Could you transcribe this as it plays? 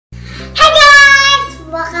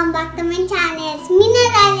my channel. It's me,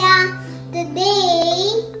 Thalia'S.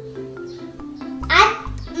 Today,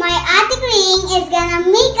 my Ate Queen is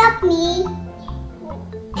gonna make up me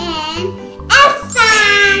and Elsa.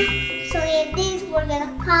 So if this, we're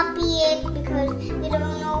gonna copy it because we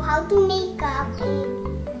don't know how to make up it.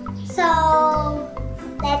 So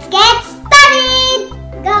let's get started.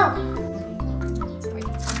 Go. So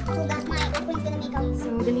that's my Ate Queen's gonna make up.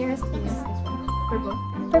 So the nearest is purple.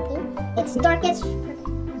 Purple. It's darkest purple.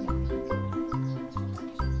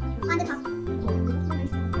 On the top.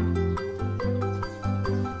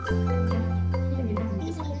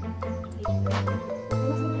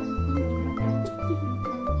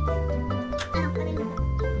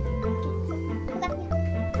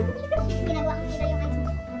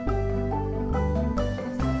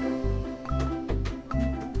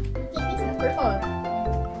 Purple.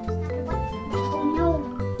 Oh no.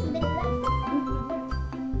 Even that.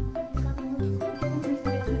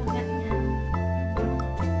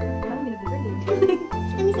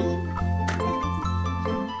 Let me see.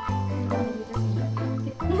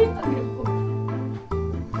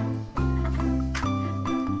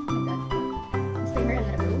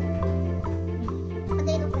 What do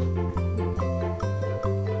they look like?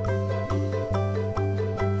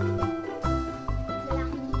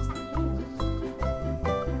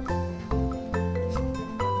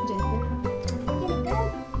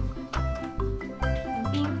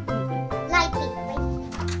 Light pink, right?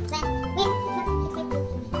 Then, wait, it's like blue.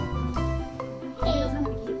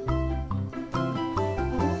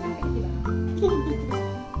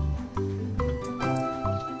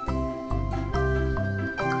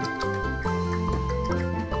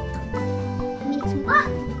 Mix mo. Ah!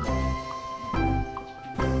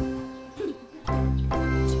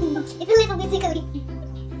 It's a little bit tickly.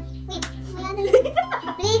 Wait, wala na lang.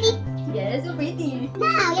 Ready? Yes, so pretty.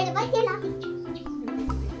 Now, you're the boy, you're laughing.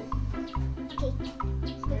 Okay.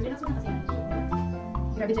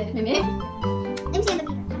 Grabe dyan, meme. Let me see the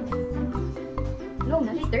picture. No,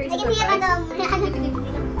 there is I a can see it on surprise. the...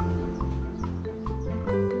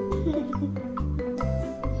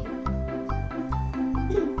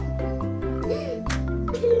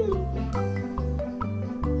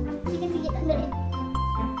 You can see it on the end.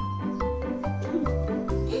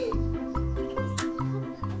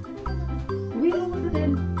 Uy, ano ba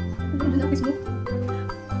din? Ano na Facebook?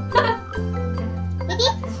 Ready?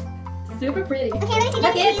 Super pretty. Okay, let me see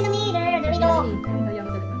the in the mirror. There we go. Let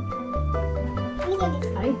me see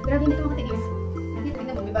this. Ay, grabe hindi ito makatiis.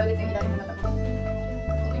 Tingnan mo, may balit yung ilalim ng mata ko.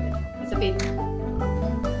 It's a fake.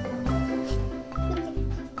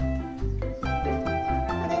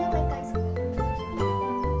 What do I look like, guys?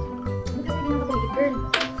 Buti kasi hindi nakapaligid, girl.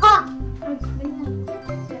 Oh! Ay, ganyan.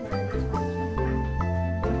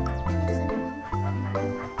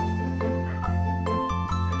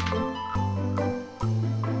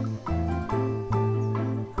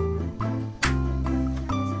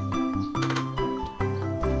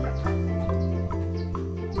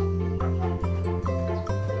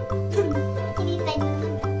 Hindi side mo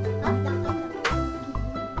naman. Oh, down.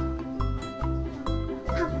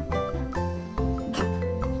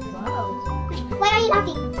 Wow. Why are you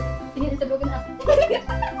laughing? Tingin sa broken up. Why are you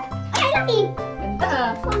laughing? Ganda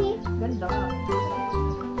ah. Funny. Ganda.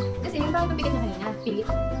 Kasi yung parang pabigat na kanina, pilit.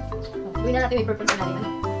 Gawin na natin may purple sa ilalim.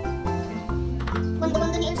 Ano?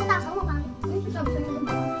 Gundo-gundo ni Elsa, taas ako pangit. Uy, sabi sa'yo yung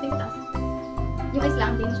ganda. Tingin taas. Yung ice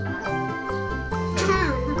lang, tingin siya taas.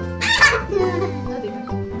 Sabi ka.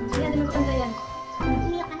 Kaya naman maganda yan.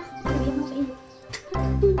 Umiyak ka na. Umiyak mo sa inyo.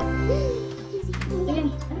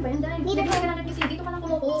 Tingin. Ano ba yan, Day? Hindi ka lang nag-isip. Dito ka lang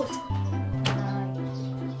kumukos. Ay.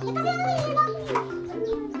 Eh, kasi ano yung hirap?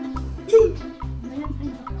 Ayan, ayan.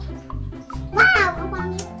 Wow! Ang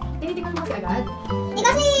pangit. Tinitingnan mo kasi agad. Eh,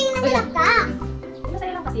 kasi nagilap ka.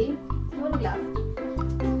 Masaya lang kasi. Huwag mag-laugh.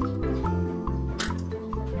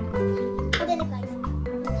 What do you look like?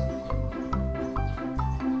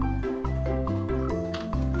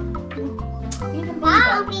 Tingnan mo Wow!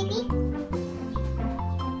 isa. Ang pretty.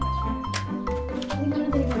 Hindi mo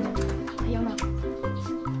lang tinignan dyan. Ayaw na.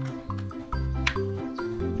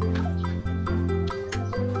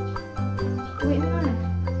 Uy, ano na?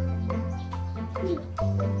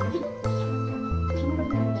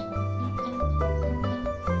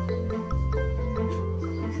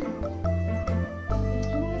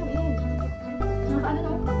 Nakakaano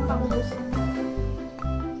no? Nakakubos.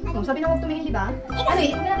 Oh, sabi na huwag tumingin, di ba? Ano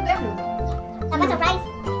eh? Huwag natin ito i-upload. Tama, surprise.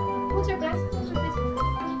 Huwag surprise. Huwag surprise.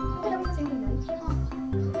 Huwag namin kasi yung tingnan.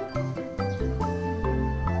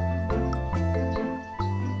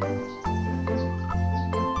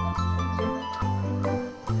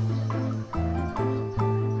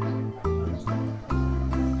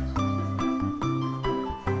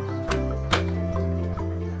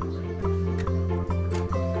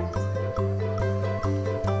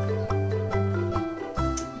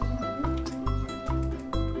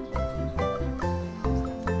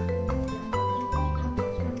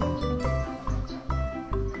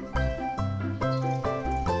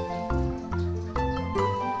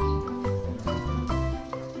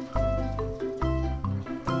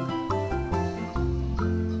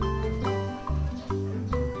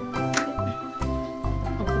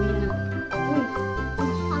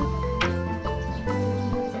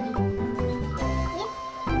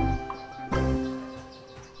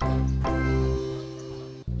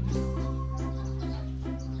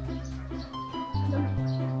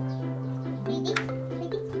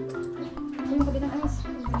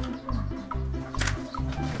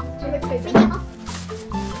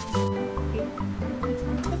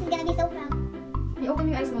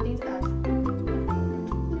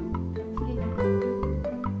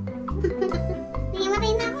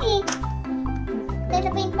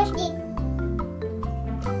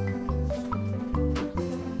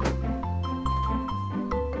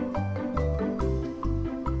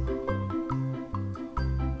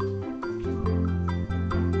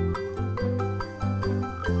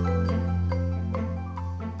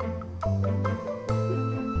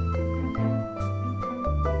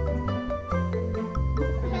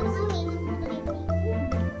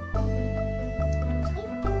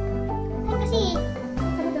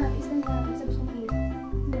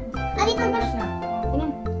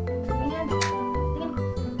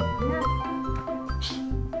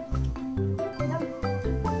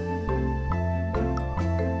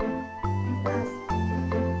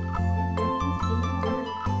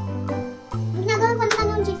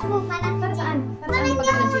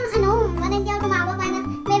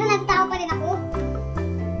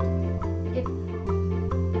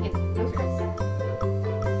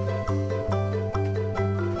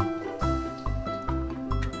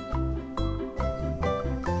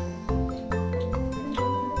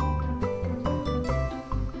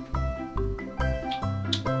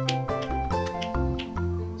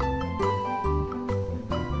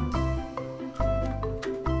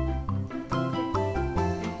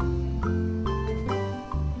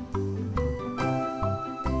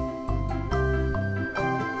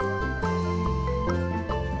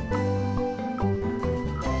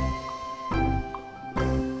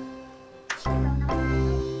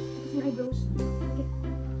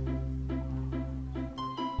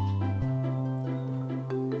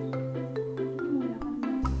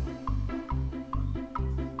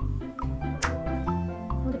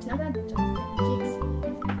 Cheeks.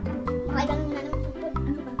 Baka ganun na naman puput.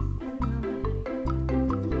 Ano ba?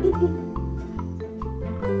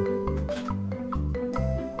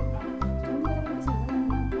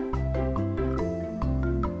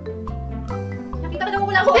 Nakita ka na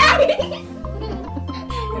mula ko.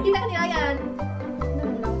 Nakita ka nila yan.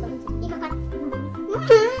 Ikakat.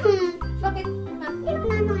 Bakit? Ha? Hindi ko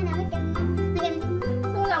na ano nga namin. Na ganun.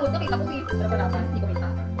 Wala ko. Nakita ko eh. Pero wala pa. Hindi ko kita.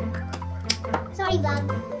 Sorry, vlog.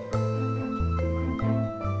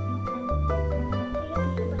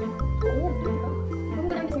 Oo. Huwag mo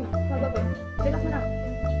ka lang kasi. Wag. Relax mo na.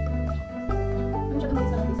 Ano siya tumalis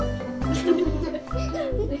sa lapis?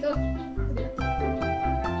 Ikaw.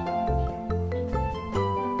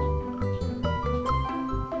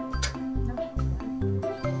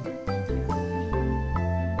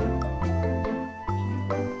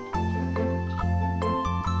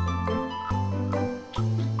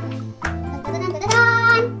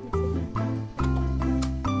 Tadadadadadaan!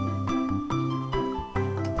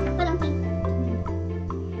 Walang pink.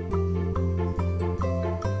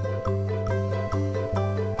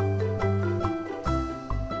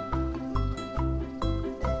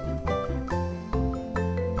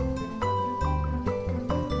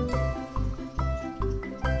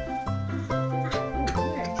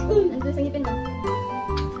 Nandun sa ngipin mo.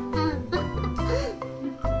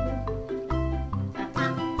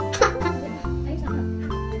 Ayos na.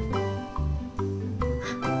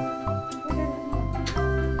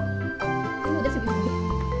 Ano dyan sa bibig?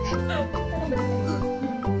 Parang ba dito?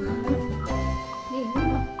 Hindi, hindi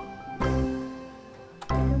mo.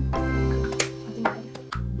 Ating tayo.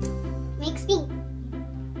 Mix pink.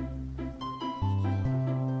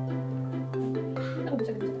 Ako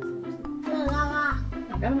gusto ko. Lala.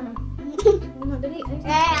 Gano'n naman. Ano, dali. Ayos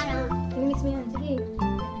na. Ano? I-mix mo yan. Sige.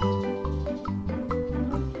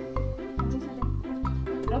 Ayos natin.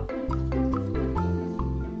 Drop.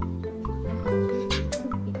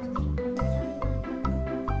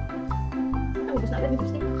 Ubus na agad yung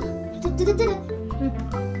lipstick. Tududududud.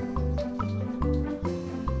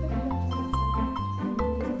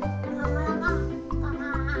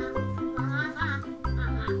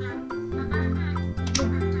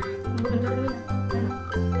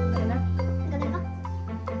 Ganda ba?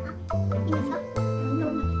 Inis ba?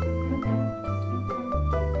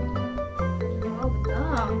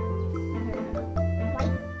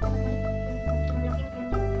 White?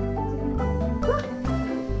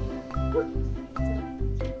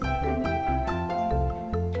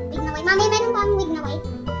 Wig na white. Mami, meron ba ang wig na white?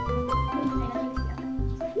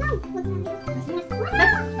 No, wag na.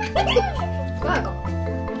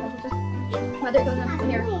 Mother, ikaw na.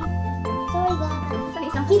 Here. Sorry, God. Saan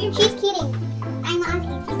isang She's kidding. I'm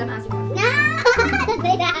asking. She's gonna ask you. No! Don't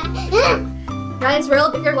say that. Ryan's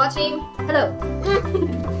World, if you're watching, hello.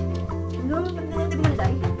 No, hindi mo na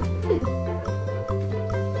tayo.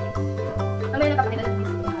 Mamaya napapakita natin.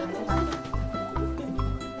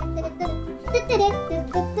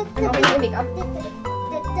 Ano okay na yung makeup?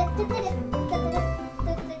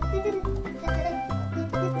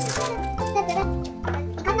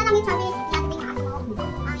 Ikat na lang yung sabi natin yung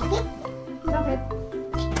aso. Okay? Bakit?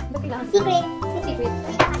 Ba't kailangan? Secret. Secret.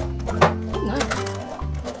 No.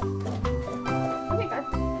 Oh my God.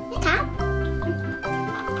 Ikat?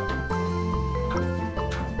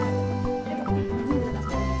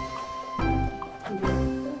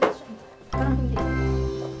 Parang hindi.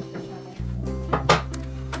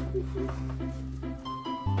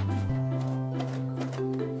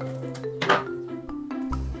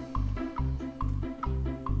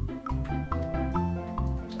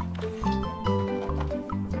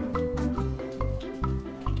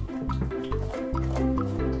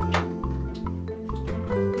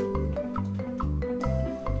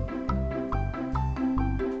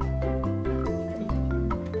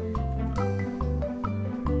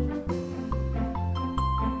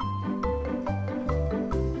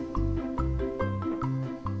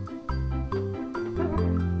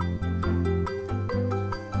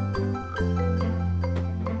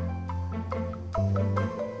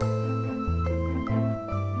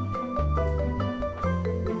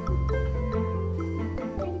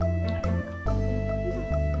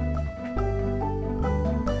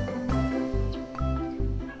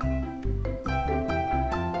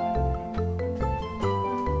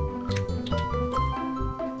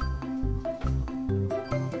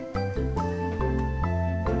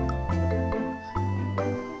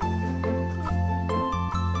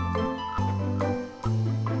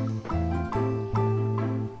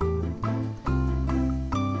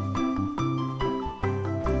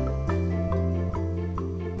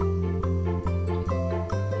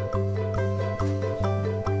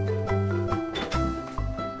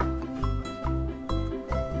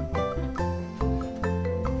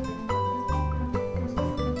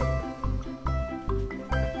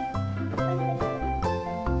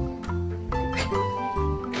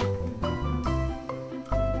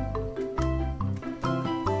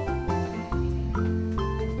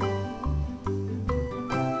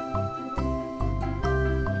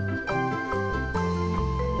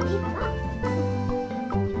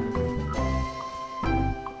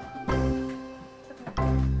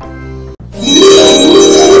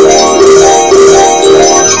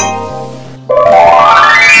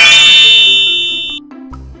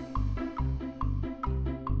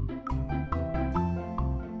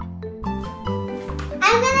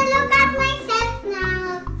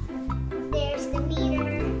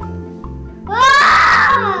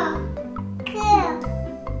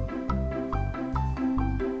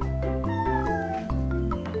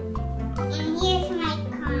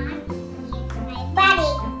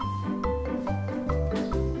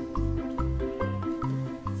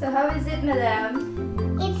 it,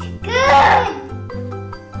 madam? It's good.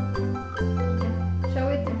 Show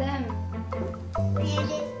it to them. There it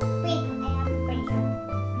is. Wait, I have a brace.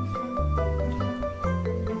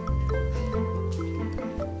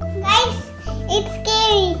 Guys, it's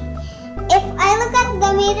scary. If I look at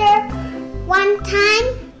the mirror one time,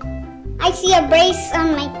 I see a brace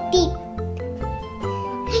on my teeth.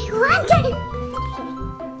 I want it.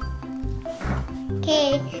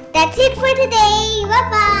 Okay, that's it for today.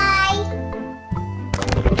 Bye-bye.